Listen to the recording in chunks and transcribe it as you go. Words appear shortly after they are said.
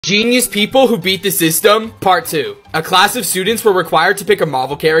Genius people who beat the system, part 2. A class of students were required to pick a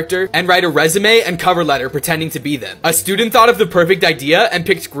Marvel character and write a resume and cover letter pretending to be them. A student thought of the perfect idea and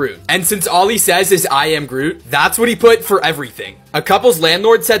picked Groot. And since all he says is I am Groot, that's what he put for everything. A couple's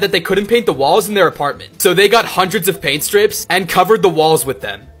landlord said that they couldn't paint the walls in their apartment, so they got hundreds of paint strips and covered the walls with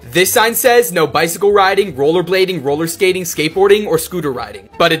them. This sign says no bicycle riding, rollerblading, roller skating, skateboarding, or scooter riding.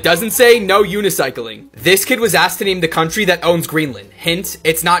 But it doesn't say no unicycling. This kid was asked to name the country that owns Greenland. Hint,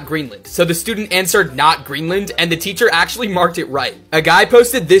 it's not Greenland. So the student answered not Greenland, and the teacher actually marked it right. A guy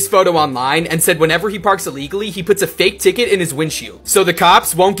posted this photo online and said whenever he parks illegally, he puts a fake ticket in his windshield, so the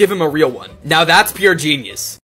cops won't give him a real one. Now that's pure genius.